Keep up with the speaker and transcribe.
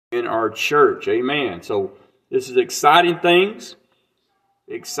in our church. Amen. So this is exciting things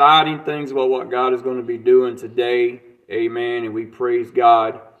about what God is going to be doing today. Amen. And we praise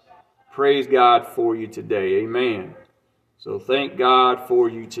God for you today. Amen. So thank God for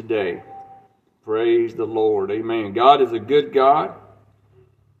you today. Praise the Lord. Amen. God is a good God.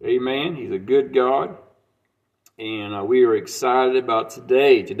 Amen. He's a good God. And we are excited about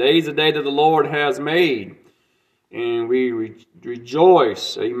today. Today is the day that the Lord has made. And we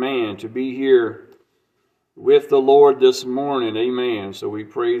rejoice, amen, to be here with the Lord this morning. Amen. So we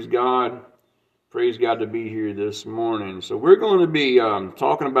praise God. Praise God to be here this morning. So we're going to be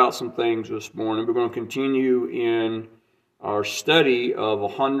talking about some things this morning. We're going to continue in our study of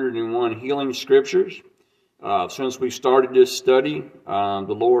 101 healing scriptures. Since we started this study, the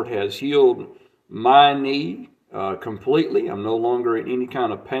Lord has healed my knee completely. I'm no longer in any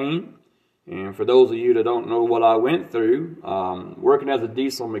kind of pain. And for those of you that don't know what I went through, working as a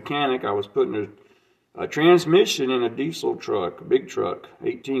diesel mechanic, I was putting a transmission in a diesel truck, a big truck,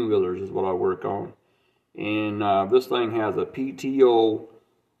 18-wheelers is what I work on. And this thing has a PTO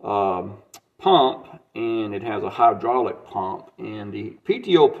pump, and it has a hydraulic pump. And the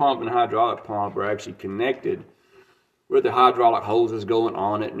PTO pump and hydraulic pump are actually connected with the hydraulic hoses going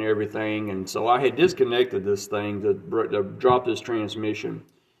on it and everything. And so I had disconnected this thing to drop this transmission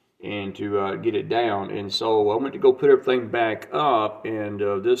and to get it down. And so I went to go put everything back up, and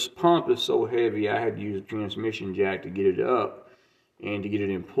this pump is so heavy I had to use a transmission jack to get it up and to get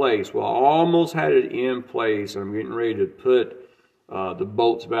it in place. Well, I almost had it in place. I'm getting ready to put the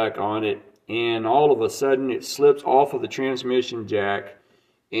bolts back on it, and all of a sudden it slips off of the transmission jack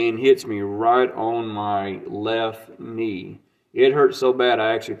and hits me right on my left knee. It hurt so bad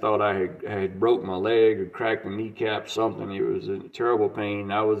I actually thought I had broke my leg or cracked the kneecap, something. It was in terrible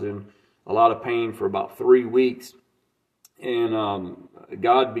pain. I was in a lot of pain for about 3 weeks. And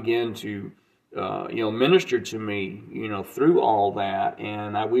God began to, minister to me, through all that.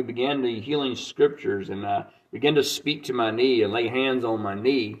 And we began the healing scriptures, and I began to speak to my knee and lay hands on my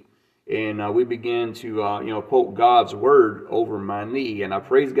knee. And we began to, quote God's word over my knee. And I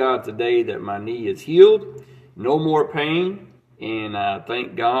praise God today that my knee is healed, no more pain. And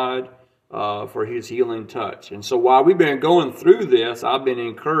thank God for His healing touch. And so while we've been going through this, I've been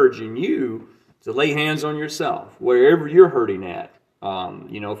encouraging you to lay hands on yourself, wherever you're hurting at.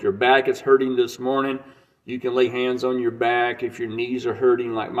 If your back is hurting this morning, you can lay hands on your back. If your knees are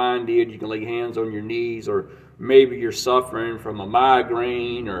hurting like mine did, you can lay hands on your knees. Or maybe you're suffering from a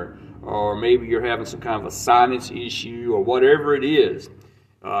migraine, or maybe you're having some kind of a sinus issue, or whatever it is.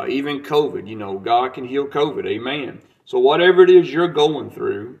 Even COVID, God can heal COVID. Amen. So whatever it is you're going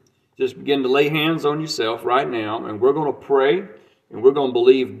through, just begin to lay hands on yourself right now, and we're going to pray, and we're going to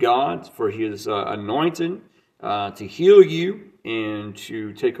believe God for His anointing to heal you and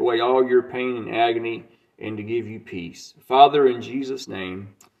to take away all your pain and agony and to give you peace. Father, in Jesus'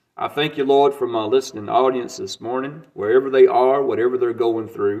 name, I thank you, Lord, for my listening audience this morning, wherever they are, whatever they're going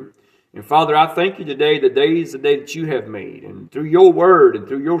through. And Father, I thank you today. The day is the day that you have made, and through your word and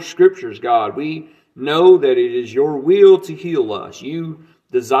through your scriptures, God, we know that it is your will to heal us. You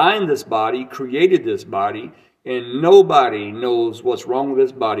designed this body, created this body, and nobody knows what's wrong with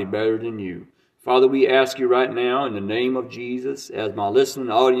this body better than you. Father, we ask you right now in the name of Jesus, as my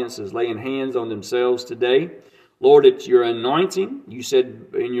listening audience is laying hands on themselves today, Lord, it's your anointing. You said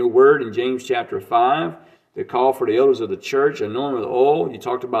in your word in James chapter 5, the call for the elders of the church, anointing with oil. You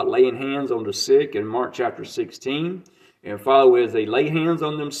talked about laying hands on the sick in Mark chapter 16. And Father, as they lay hands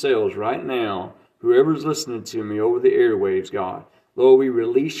on themselves right now, whoever's listening to me over the airwaves, God, Lord, we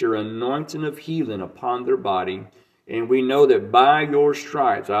release your anointing of healing upon their body. And we know that by your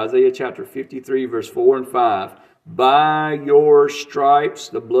stripes, Isaiah chapter 53, verse 4 and 5, by your stripes,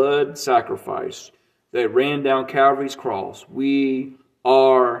 the blood sacrifice that ran down Calvary's cross, we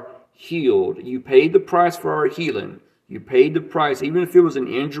are healed. You paid the price for our healing. You paid the price, even if it was an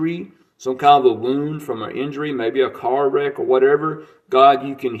injury, some kind of a wound from an injury, maybe a car wreck or whatever. God,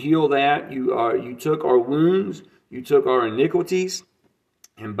 you can heal that. You took our wounds, you took our iniquities,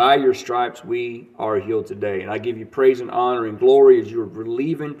 and by your stripes we are healed today. And I give you praise and honor and glory as you're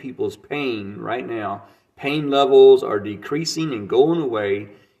relieving people's pain right now. Pain levels are decreasing and going away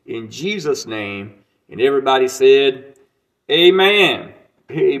in Jesus' name. And everybody said, amen,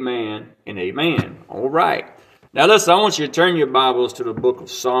 amen, and amen. All right. Now listen, I want you to turn your Bibles to the book of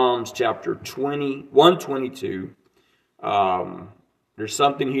Psalms chapter 122. There's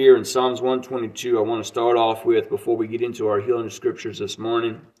something here in Psalms 122 I want to start off with before we get into our healing scriptures this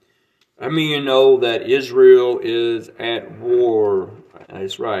morning. I mean, you know that Israel is at war.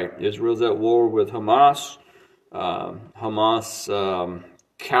 That's right. Israel's at war with Hamas. Hamas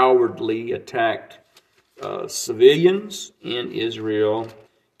cowardly attacked civilians in Israel,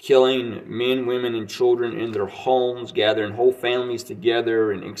 killing men, women, and children in their homes, gathering whole families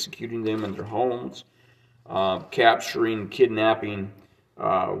together and executing them in their homes, capturing, kidnapping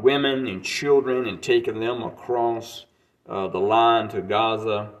women and children and taking them across the line to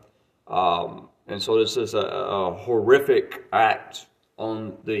Gaza. And so this is a horrific act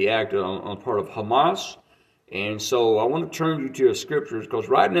on the part of Hamas. And so I want to turn you to the scriptures, because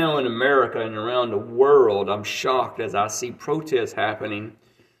right now in America and around the world, I'm shocked as I see protests happening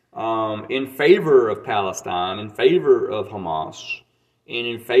in favor of Palestine, in favor of Hamas, and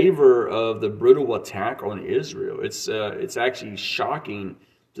in favor of the brutal attack on Israel. It's actually shocking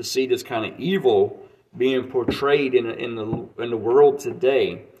to see this kind of evil being portrayed in the world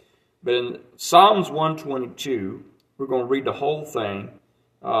today. But in Psalms 122, we're going to read the whole thing.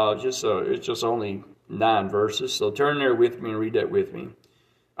 It's just only 9 verses, so turn there with me and read that with me.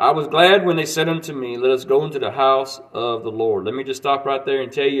 I was glad when they said unto me, let us go into the house of the Lord. Let me just stop right there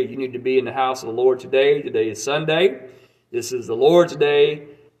and tell you, you need to be in the house of the Lord today. Today is Sunday. This is the Lord's day.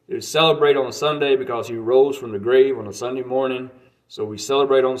 We celebrate on Sunday because He rose from the grave on a Sunday morning. So we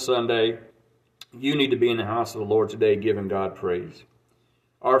celebrate on Sunday. You need to be in the house of the Lord today, giving God praise.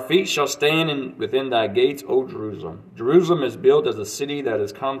 Our feet shall stand within thy gates, O Jerusalem. Jerusalem is built as a city that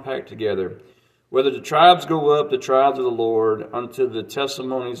is compact together. Whether the tribes go up, the tribes of the Lord, unto the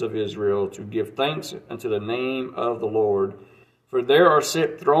testimonies of Israel, to give thanks unto the name of the Lord. For there are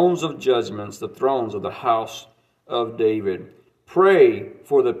set thrones of judgments, the thrones of the house of David. Pray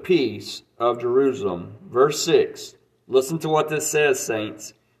for the peace of Jerusalem. Verse 6. Listen to what this says,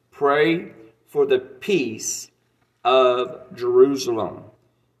 saints. Pray for the peace of Jerusalem.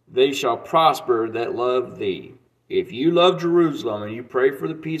 They shall prosper that love thee. If you love Jerusalem and you pray for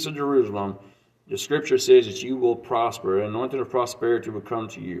the peace of Jerusalem, the scripture says that you will prosper. An anointing of prosperity will come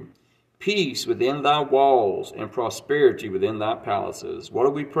to you. Peace within thy walls and prosperity within thy palaces. What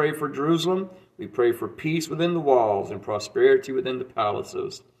do we pray for Jerusalem? We pray for peace within the walls and prosperity within the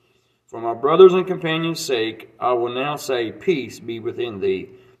palaces. For my brothers and companions' sake, I will now say, peace be within thee.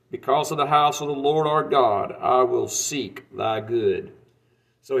 Because of the house of the Lord our God, I will seek thy good.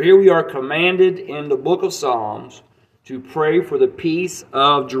 So here we are commanded in the book of Psalms to pray for the peace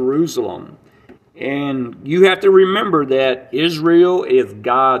of Jerusalem. And you have to remember that Israel is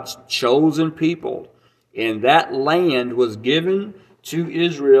God's chosen people. And that land was given to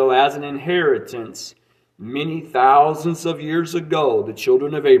Israel as an inheritance many thousands of years ago. The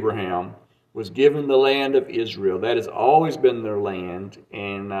children of Abraham was given the land of Israel. That has always been their land.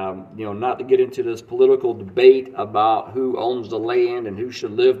 And, not to get into this political debate about who owns the land and who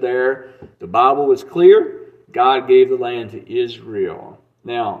should live there. The Bible is clear. God gave the land to Israel.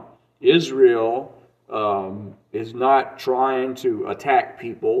 Now, Israel is not trying to attack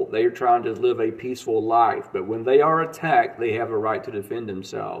people. They are trying to live a peaceful life. But when they are attacked, they have a right to defend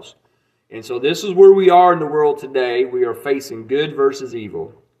themselves. And so this is where we are in the world today. We are facing good versus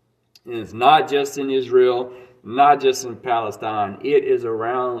evil. And it's not just in Israel, not just in Palestine. It is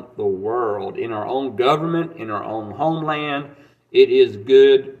around the world. In our own government, in our own homeland, it is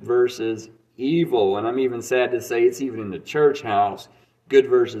good versus evil. And I'm even sad to say it's even in the church house, good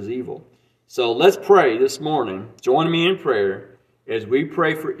versus evil. So let's pray this morning. Join me in prayer as we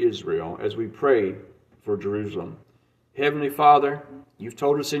pray for Israel, as we pray for Jerusalem. Heavenly Father, you've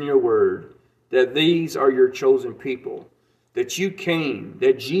told us in your word that these are your chosen people, that you came,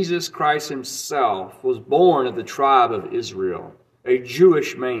 that Jesus Christ himself was born of the tribe of Israel, a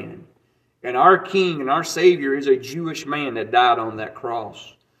Jewish man. And our King and our Savior is a Jewish man that died on that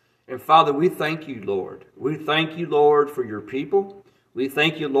cross. And Father, we thank you, Lord. We thank you, Lord, for your people. We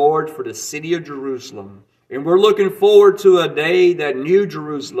thank you, Lord, for the city of Jerusalem. And we're looking forward to a day that New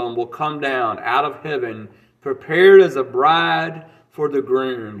Jerusalem will come down out of heaven, prepared as a bride for the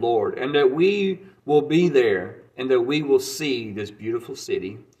groom, Lord. And that we will be there and that we will see this beautiful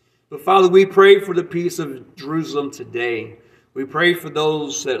city. But Father, we pray for the peace of Jerusalem today. We pray for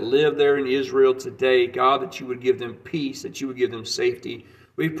those that live there in Israel today, God, that you would give them peace, that you would give them safety.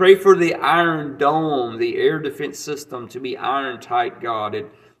 We pray for the Iron Dome, the air defense system, to be iron tight, God,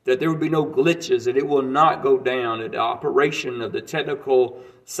 that there would be no glitches, that it will not go down, that the operation of the technical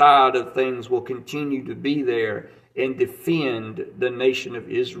side of things will continue to be there and defend the nation of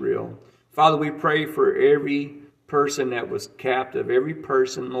Israel. Father, we pray for every person that was captive, every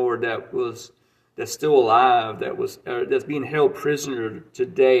person, Lord, that's still alive, that's being held prisoner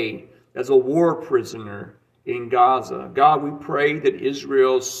today as a war prisoner in Gaza. God, we pray that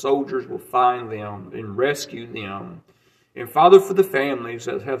Israel's soldiers will find them and rescue them. And Father, for the families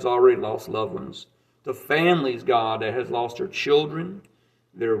that have already lost loved ones, the families, God, that has lost their children,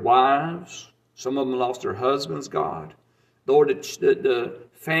 their wives. Some of them lost their husbands, God. Lord, the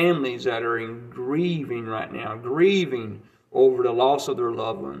families that are in grieving right now, grieving over the loss of their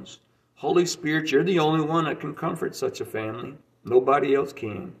loved ones. Holy Spirit, you're the only one that can comfort such a family. Nobody else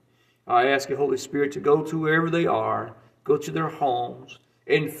can. I ask you, Holy Spirit, to go to wherever they are, go to their homes,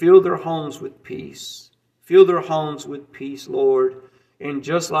 and fill their homes with peace. Fill their homes with peace, Lord. And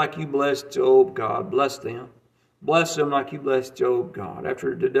just like you blessed Job, God, bless them. Bless them like you blessed Job, God.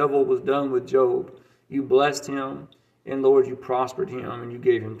 After the devil was done with Job, you blessed him, and Lord, you prospered him, and you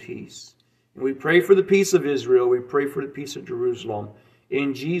gave him peace. And we pray for the peace of Israel. We pray for the peace of Jerusalem.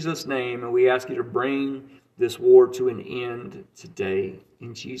 In Jesus' name, and we ask you to bring this war to an end today.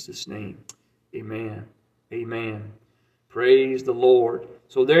 In Jesus' name, amen. Amen. Praise the Lord.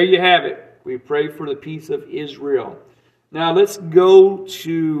 So there you have it. We pray for the peace of Israel. Now let's go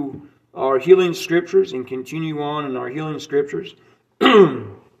to our healing scriptures and continue on in our healing scriptures.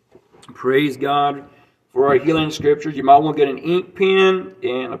 Praise God for our healing scriptures. You might want to get an ink pen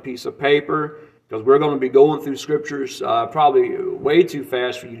and a piece of paper, because we're going to be going through scriptures probably way too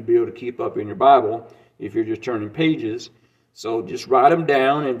fast for you to be able to keep up in your Bible if you're just turning pages. So just write them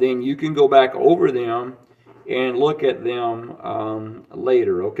down, and then you can go back over them and look at them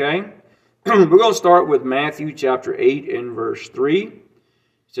later, okay? We're going to start with Matthew chapter 8 and verse 3. It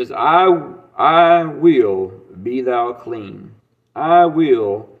says, I will be thou clean. I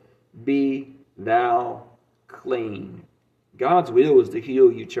will be thou clean. God's will is to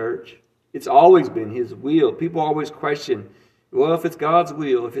heal you, church. It's always been His will. People always question, well, if it's God's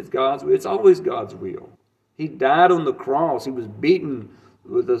will, it's always God's will. He died on the cross. He was beaten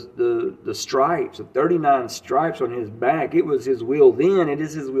with the stripes, the 39 stripes on His back. It was His will then. It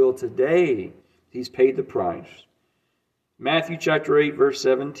is His will today. He's paid the price. Matthew chapter 8, verse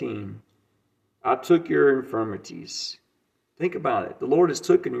 17. I took your infirmities. Think about it. The Lord has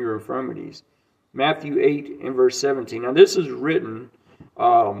taken your infirmities. Matthew 8 and verse 17. Now this is written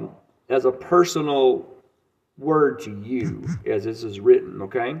as a personal word to you, as this is written,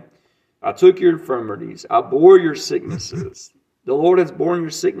 okay? I took your infirmities. I bore your sicknesses. The Lord has borne your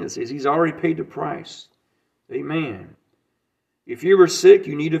sicknesses. He's already paid the price. Amen. If you were sick,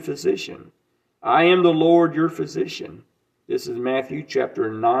 you need a physician. I am the Lord your physician. This is Matthew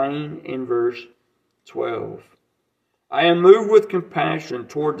chapter 9 and verse 12. I am moved with compassion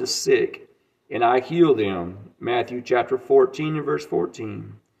toward the sick, and I heal them. Matthew chapter 14 and verse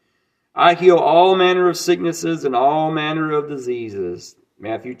 14. I heal all manner of sicknesses and all manner of diseases.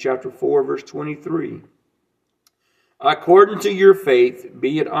 Matthew chapter 4 verse 23. According to your faith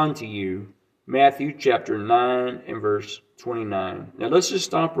be it unto you. Matthew chapter 9 and verse 29. Now let's just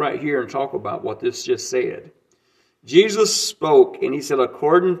stop right here and talk about what this just said. Jesus spoke and He said,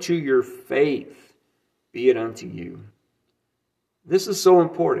 according to your faith be it unto you. This is so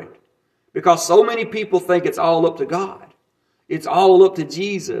important because so many people think it's all up to God. It's all up to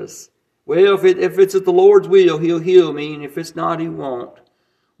Jesus. Well, if it's at the Lord's will, He'll heal me, and if it's not, He won't.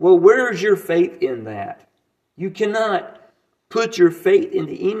 Well, where is your faith in that? You cannot put your faith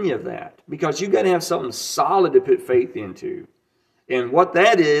into any of that because you've got to have something solid to put faith into. And what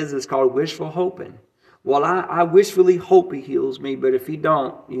that is called wishful hoping. Well, I wishfully hope He heals me, but if He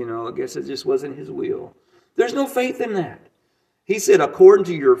don't, I guess it just wasn't His will. There's no faith in that. He said, according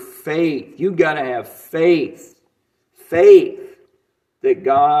to your faith, you've got to have faith. Faith that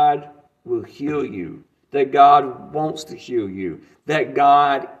God will heal you, that God wants to heal you, that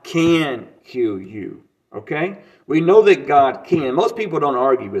God can heal you. Okay? We know that God can. Most people don't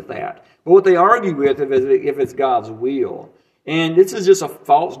argue with that. But what they argue with if it's God's will. And this is just a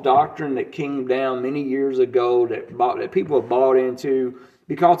false doctrine that came down many years ago that people have bought into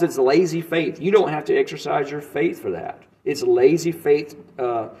because it's lazy faith. You don't have to exercise your faith for that. It's lazy faith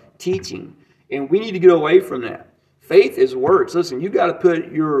teaching. And we need to get away from that. Faith is works. Listen, you've got to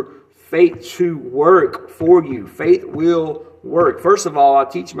put your faith to work for you. Faith will work. First of all, I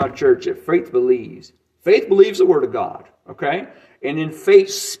teach my church that faith believes. Faith believes the Word of God, okay? And then faith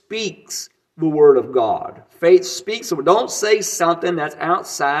speaks the Word of God. Faith speaks. Don't say something that's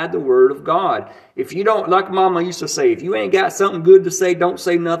outside the Word of God. If you don't, like Mama used to say, if you ain't got something good to say, don't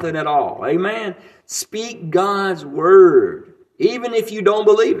say nothing at all. Amen? Speak God's Word, even if you don't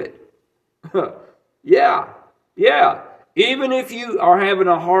believe it. Yeah. Even if you are having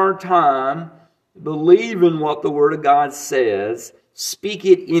a hard time believing what the Word of God says, speak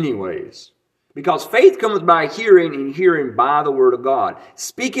it anyways. Because faith comes by hearing, and hearing by the Word of God.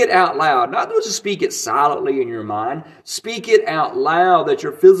 Speak it out loud. Not just speak it silently in your mind. Speak it out loud that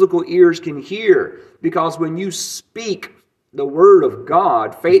your physical ears can hear. Because when you speak the Word of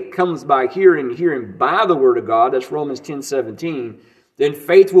God, faith comes by hearing, and hearing by the Word of God. That's Romans 10:17. then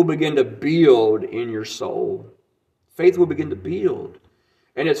faith will begin to build in your soul. Faith will begin to build.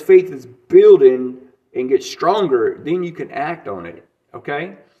 And as faith is building and gets stronger, then you can act on it.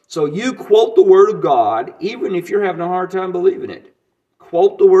 Okay? So you quote the Word of God, even if you're having a hard time believing it.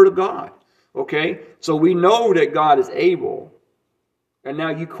 Quote the Word of God. Okay? So we know that God is able. And now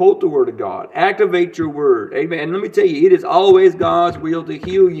you quote the Word of God. Activate your Word. Amen. And let me tell you, it is always God's will to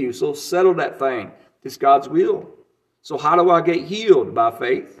heal you. So settle that thing. It's God's will. So how do I get healed? By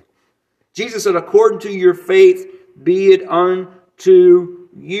faith. Jesus said, according to your faith, be it unto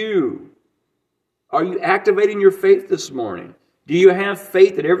you. Are you activating your faith this morning? Do you have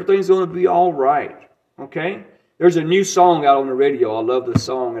faith that everything's going to be all right? Okay? There's a new song out on the radio. I love this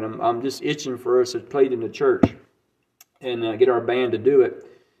song, and I'm just itching for us to play it in the church and get our band to do it.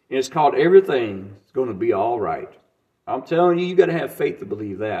 And it's called Everything's Going to Be All Right. I'm telling you, you got to have faith to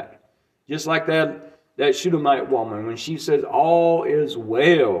believe that. Just like that Shunammite woman, when she says, all is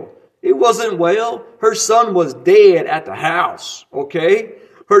well. It wasn't well. Her son was dead at the house, okay?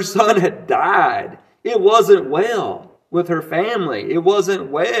 Her son had died. It wasn't well with her family. It wasn't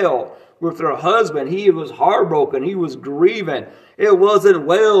well with her husband. He was heartbroken. He was grieving. It wasn't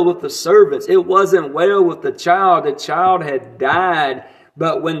well with the servants. It wasn't well with the child. The child had died.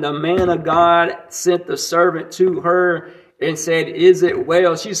 But when the man of God sent the servant to her and said, is it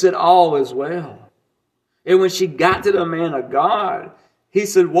well? She said, all is well. And when she got to the man of God, he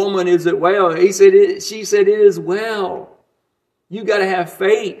said, woman, is it well? She said, it is well. You got to have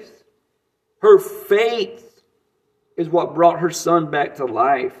faith. Her faith is what brought her son back to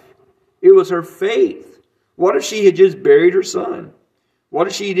life. It was her faith. What if she had just buried her son? What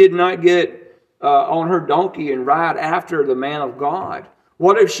if she did not get on her donkey and ride after the man of God?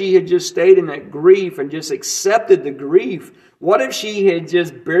 What if she had just stayed in that grief and just accepted the grief? What if she had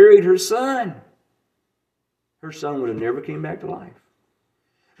just buried her son? Her son would have never came back to life.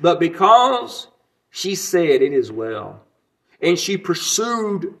 But because she said it is well, and she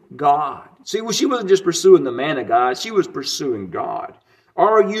pursued God. See, well, she wasn't just pursuing the man of God. She was pursuing God.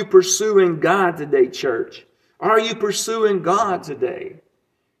 Are you pursuing God today, church? Are you pursuing God today?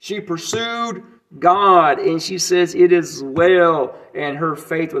 She pursued God, and she says it is well, and her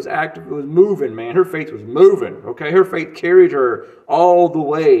faith was active. It was moving, man. Her faith was moving, okay? Her faith carried her all the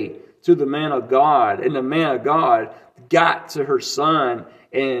way to the man of God, and the man of God got to her son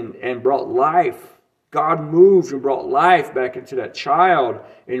and brought life. God moved and brought life back into that child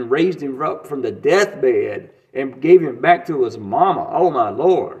and raised him up from the deathbed and gave him back to his mama. Oh, my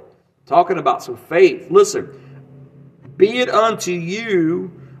Lord. Talking about some faith. Listen. Be it unto you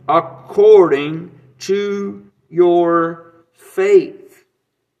according to your faith.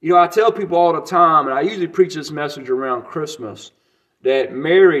 You know, I tell people all the time, and I usually preach this message around Christmas, that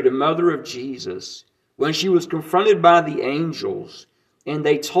Mary, the mother of Jesus, when she was confronted by the angels, and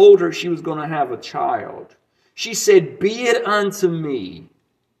they told her she was going to have a child, she said, be it unto me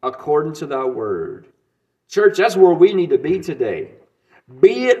according to thy word. Church, that's where we need to be today.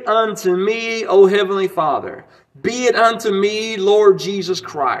 Be it unto me, O Heavenly Father. Be it unto me, Lord Jesus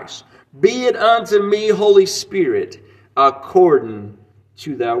Christ. Be it unto me, Holy Spirit, according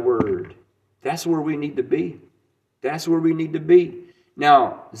to thy word. That's where we need to be. That's where we need to be.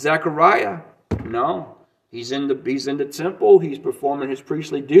 Now, Zechariah, no. He's in the temple. He's performing his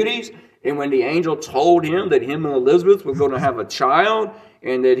priestly duties. And when the angel told him that him and Elizabeth were going to have a child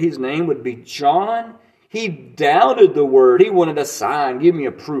and that his name would be John, he doubted the word. He wanted a sign. Give me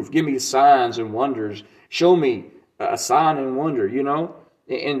a proof. Give me signs and wonders. Show me a sign and wonder, you know.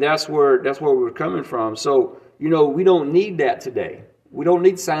 And that's where we're coming from. So, you know, we don't need that today. We don't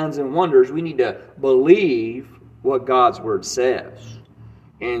need signs and wonders. We need to believe what God's word says.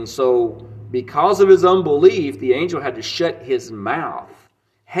 And so, because of his unbelief, the angel had to shut his mouth.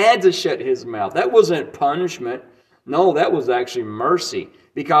 Had to shut his mouth. That wasn't punishment. No, that was actually mercy.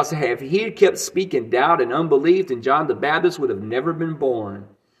 Because if he had kept speaking doubt and unbelief, then John the Baptist would have never been born.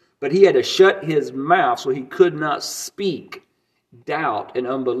 But he had to shut his mouth so he could not speak doubt and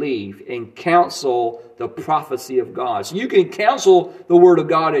unbelief and counsel the prophecy of God. So you can counsel the word of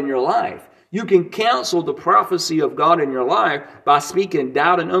God in your life. You can counsel the prophecy of God in your life by speaking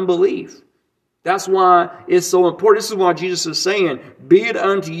doubt and unbelief. That's why it's so important. This is why Jesus is saying, be it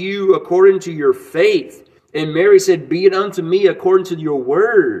unto you according to your faith. And Mary said, be it unto me according to your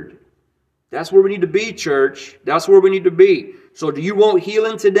word. That's where we need to be, church. That's where we need to be. So do you want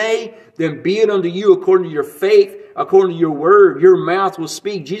healing today? Then be it unto you according to your faith, according to your word. Your mouth will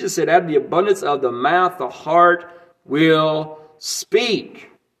speak. Jesus said, out of the abundance of the mouth, the heart will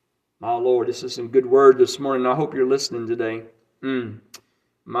speak. My Lord, this is some good word this morning. I hope you're listening today.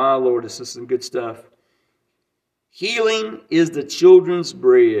 My Lord, this is some good stuff. Healing is the children's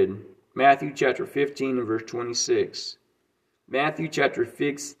bread. Matthew chapter 15 and verse 26. Matthew chapter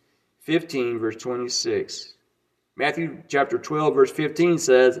 15 verse 26. Matthew chapter 12 verse 15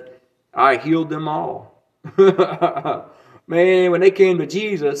 says, I healed them all. Man, when they came to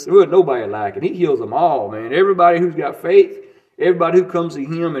Jesus, there was nobody like it. He heals them all, man. Everybody who's got faith, everybody who comes to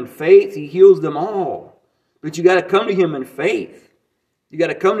Him in faith, He heals them all. But you got to come to Him in faith. You got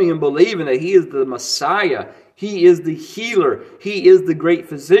to come to Him believing that He is the Messiah. He is the healer. He is the great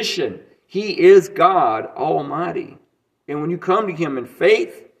physician. He is God Almighty. And when you come to Him in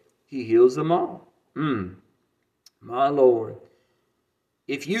faith, He heals them all. My Lord.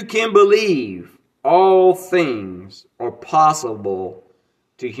 If you can believe, all things are possible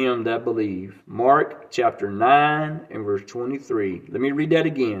to him that believe. Mark chapter 9 and verse 23. Let me read that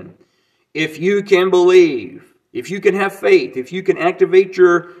again. If you can believe, if you can have faith, if you can activate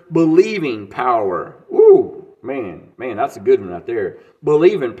your believing power. Ooh, man, that's a good one right there.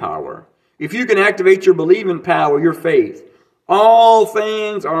 Believing power. If you can activate your believing power, your faith, all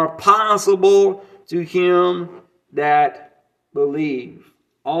things are possible to him that believe.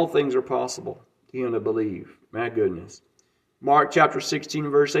 All things are possible to him that believe. My goodness. Mark chapter 16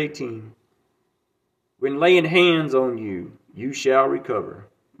 verse 18. When laying hands on you, you shall recover.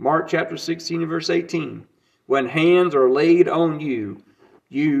 Mark chapter 16 verse 18. When hands are laid on you,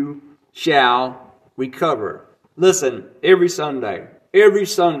 you shall recover. Listen, every Sunday,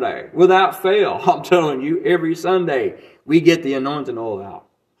 without fail, I'm telling you, every Sunday, we get the anointing oil out.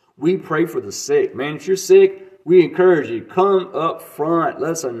 We pray for the sick. Man, if you're sick, we encourage you, come up front.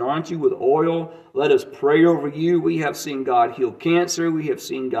 Let's anoint you with oil. Let us pray over you. We have seen God heal cancer. We have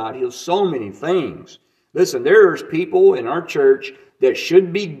seen God heal so many things. Listen, there's people in our church that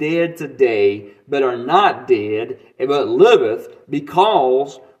should be dead today, but are not dead, but liveth,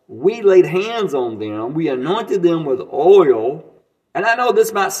 because we laid hands on them. We anointed them with oil. And I know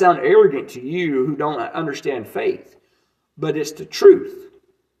this might sound arrogant to you who don't understand faith, but it's the truth.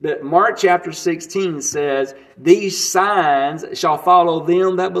 But Mark chapter 16 says, these signs shall follow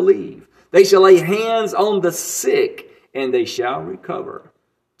them that believe. They shall lay hands on the sick, and they shall recover.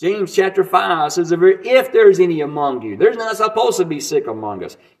 James chapter 5 says, if there's any among you, there's not supposed to be sick among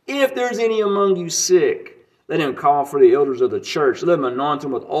us. If there's any among you sick, let him call for the elders of the church. Let him anoint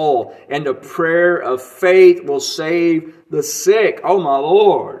him with oil, and the prayer of faith will save the sick. Oh, my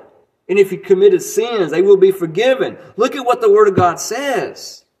Lord. And if he committed sins, they will be forgiven. Look at what the Word of God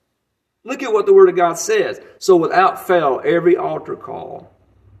says. Look at what the Word of God says. So without fail, every altar call,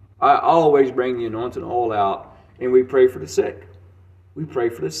 I always bring the anointing oil out, and we pray for the sick. We pray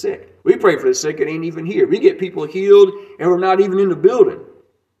for the sick. We pray for the sick and ain't even here. We get people healed, and we're not even in the building.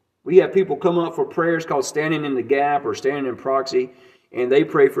 We have people come up for prayers called standing in the gap or standing in proxy, and they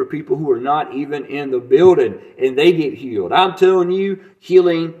pray for people who are not even in the building, and they get healed. I'm telling you,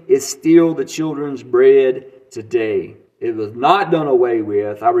 healing is still the children's bread today. It was not done away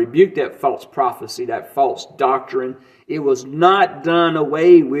with. I rebuke that false prophecy, that false doctrine. It was not done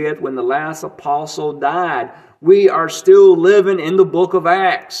away with when the last apostle died. We are still living in the book of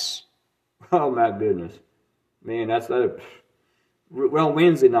Acts. Oh, my goodness. Man, that's that. Well,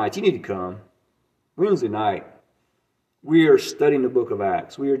 Wednesday night, you need to come. Wednesday night, we are studying the book of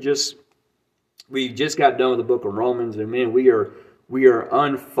Acts. We just got done with the book of Romans, and man, we are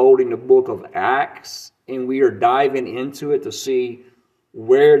unfolding the book of Acts. And we are diving into it to see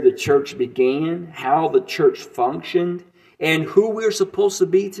where the church began, how the church functioned, and who we're supposed to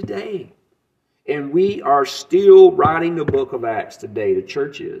be today. And we are still writing the book of Acts today. The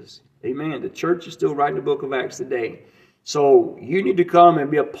church is. Amen. The church is still writing the book of Acts today. So you need to come and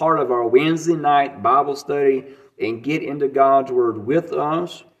be a part of our Wednesday night Bible study and get into God's Word with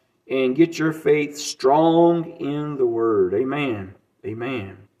us and get your faith strong in the Word. Amen.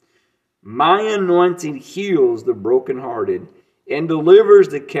 Amen. My anointing heals the brokenhearted and delivers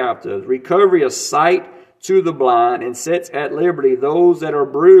the captive, recovery of sight to the blind, and sets at liberty those that are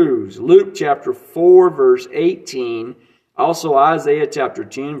bruised. Luke chapter 4 verse 18, also Isaiah chapter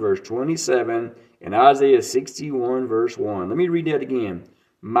 10 verse 27, and Isaiah 61 verse 1. Let me read that again.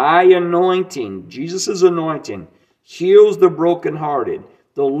 My anointing, Jesus' anointing, heals the brokenhearted,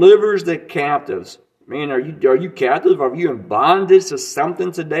 delivers the captives. Man, are you captive? Are you in bondage to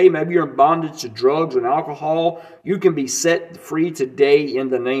something today? Maybe you're in bondage to drugs and alcohol. You can be set free today in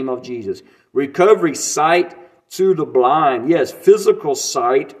the name of Jesus. Recovery sight to the blind. Yes, physical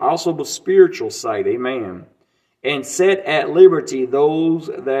sight, also the spiritual sight. Amen. And set at liberty those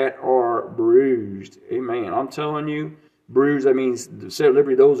that are bruised. Amen. I'm telling you, bruised, that means set at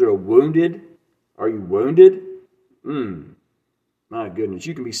liberty those that are wounded. Are you wounded? My goodness,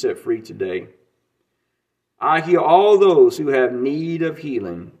 you can be set free today. I heal all those who have need of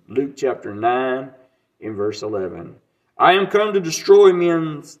healing. Luke chapter 9 and verse 11. I am come to destroy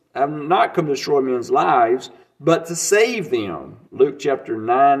I have not come to destroy men's lives, but to save them. Luke chapter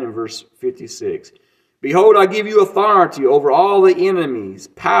 9 and verse 56. Behold, I give you authority over all the enemies,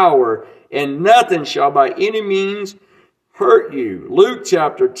 power, and nothing shall by any means hurt you. Luke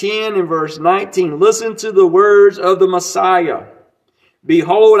chapter 10 and verse 19. Listen to the words of the Messiah.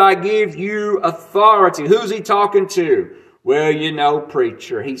 Behold, I give you authority. Who's he talking to? Well, you know,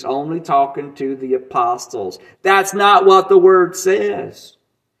 preacher, he's only talking to the apostles. That's not what the word says.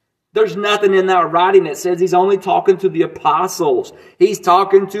 There's nothing in that writing that says he's only talking to the apostles. He's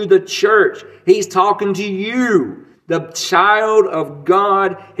talking to the church. He's talking to you, the child of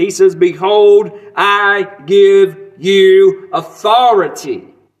God. He says, behold, I give you authority.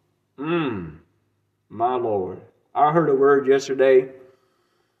 My Lord. I heard a word yesterday.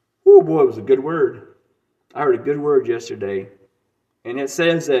 Oh boy, it was a good word. I heard a good word yesterday. And it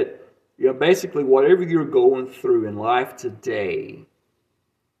says that, basically whatever you're going through in life today,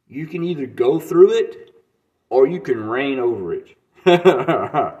 you can either go through it or you can reign over it.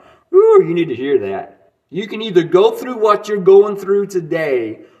 Ooh, you need to hear that. You can either go through what you're going through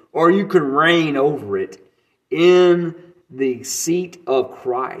today or you can reign over it in the seat of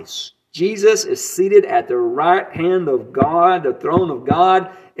Christ. Jesus is seated at the right hand of God, the throne of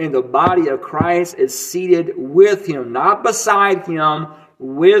God, and the body of Christ is seated with Him, not beside Him,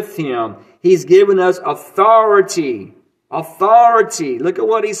 with Him. He's given us authority. Authority. Look at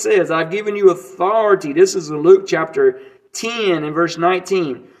what He says. I've given you authority. This is in Luke chapter 10 and verse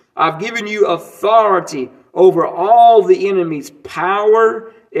 19. I've given you authority over all the enemy's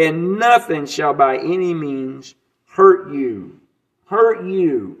power, and nothing shall by any means hurt you. Hurt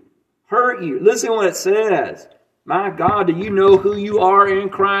you. Hurt you. Listen to what it says. My God, do you know who you are in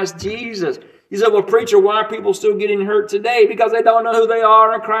Christ Jesus? You said, well, preacher, why are people still getting hurt today? Because they don't know who they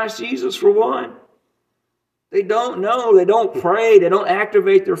are in Christ Jesus, for one. They don't know. They don't pray. They don't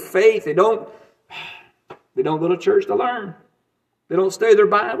activate their faith. They don't go to church to learn. They don't study their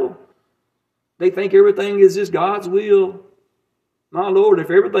Bible. They think everything is just God's will. My Lord, if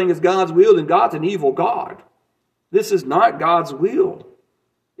everything is God's will, then God's an evil God. This is not God's will.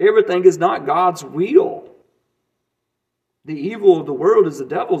 Everything is not God's will. The evil of the world is the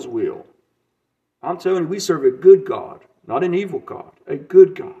devil's will. I'm telling you, we serve a good God, not an evil God, a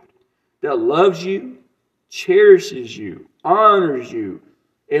good God that loves you, cherishes you, honors you,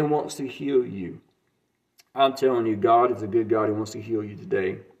 and wants to heal you. I'm telling you, God is a good God. He wants to heal you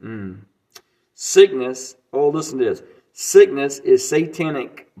today. Sickness, listen to this. Sickness is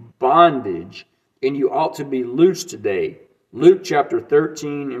satanic bondage, and you ought to be loose today. Luke chapter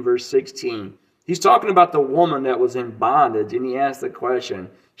 13 and verse 16. He's talking about the woman that was in bondage, and he asked the question,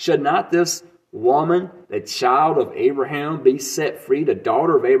 should not this woman, the child of Abraham, be set free, the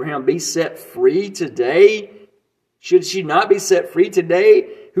daughter of Abraham, be set free today? Should she not be set free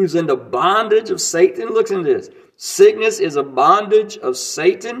today, who's in the bondage of Satan? Look at this. Sickness is a bondage of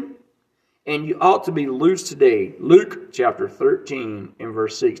Satan, and you ought to be loose today. Luke chapter 13 and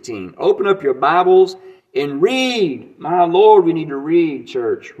verse 16. Open up your Bibles and read. My Lord, we need to read,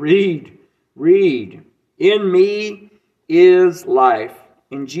 church. Read. Read. In me is life.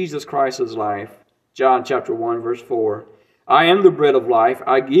 In Jesus Christ is life. John chapter 1 verse 4. I am the bread of life.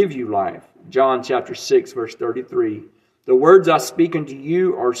 I give you life. John chapter 6 verse 33. The words I speak unto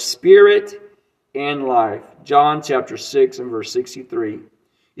you are spirit and life. John chapter 6 and verse 63.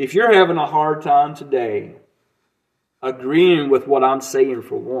 If you're having a hard time today agreeing with what I'm saying,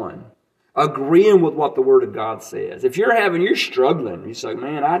 for one, agreeing with what the Word of God says, if you're struggling, you say,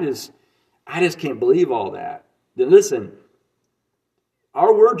 man, I just can't believe all that, then listen,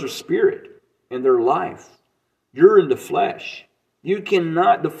 our words are spirit and they're life. You're in the flesh.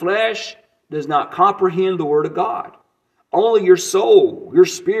 The flesh does not comprehend the Word of God. Only your soul, your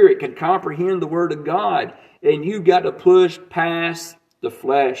spirit can comprehend the Word of God. And you've got to push past the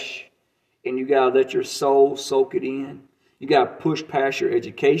flesh. And you got to let your soul soak it in. You got to push past your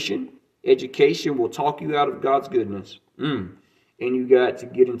education. Education will talk you out of God's goodness. And you got to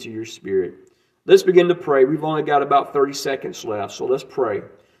get into your spirit. Let's begin to pray. We've only got about 30 seconds left, so let's pray.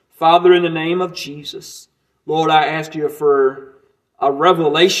 Father, in the name of Jesus, Lord, I ask you for a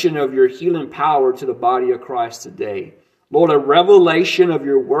revelation of your healing power to the body of Christ today. Lord, a revelation of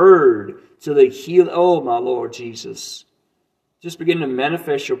your word to the heal. Oh, my Lord Jesus. Just begin to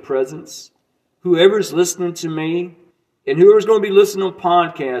manifest your presence. Whoever's listening to me and whoever's going to be listening on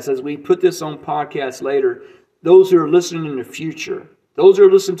podcasts as we put this on podcast later, those who are listening in the future, those who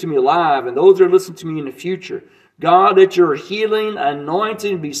are listening to me live and those who are listening to me in the future, God, let your healing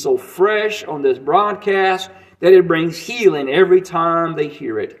anointing be so fresh on this broadcast that it brings healing every time they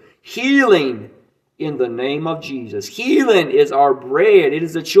hear it. Healing in the name of Jesus. Healing is our bread. It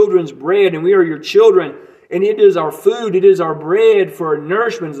is the children's bread, and we are your children. And it is our food. It is our bread for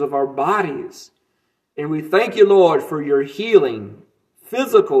nourishment of our bodies. And we thank you, Lord, for your healing,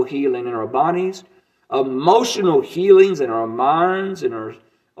 physical healing in our bodies, emotional healings in our minds, in our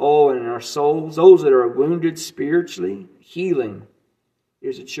in our souls, those that are wounded spiritually. Healing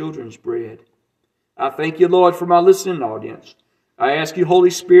is the children's bread. I thank you, Lord, for my listening audience. I ask you, Holy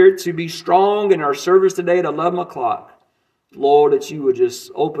Spirit, to be strong in our service today at 11 o'clock. Lord, that you would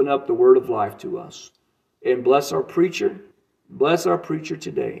just open up the word of life to us. And bless our preacher. Bless our preacher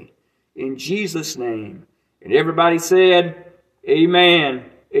today. In Jesus' name. And everybody said, amen,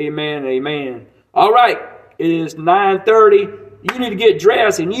 amen, amen. All right, it is 9:30. You need to get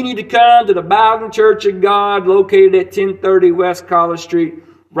dressed and you need to come to the Bowden Church of God located at 1030 West College Street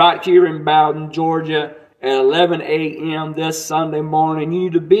right here in Bowden, Georgia at 11 a.m. this Sunday morning. You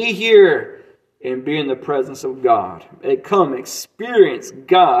need to be here and be in the presence of God. And come experience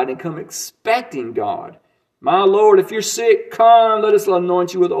God and come expecting God. My Lord, if you're sick, come. Let us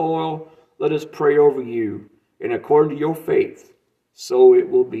anoint you with oil. Let us pray over you. And according to your faith, so it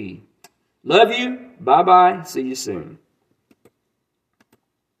will be. Love you. Bye-bye. See you soon.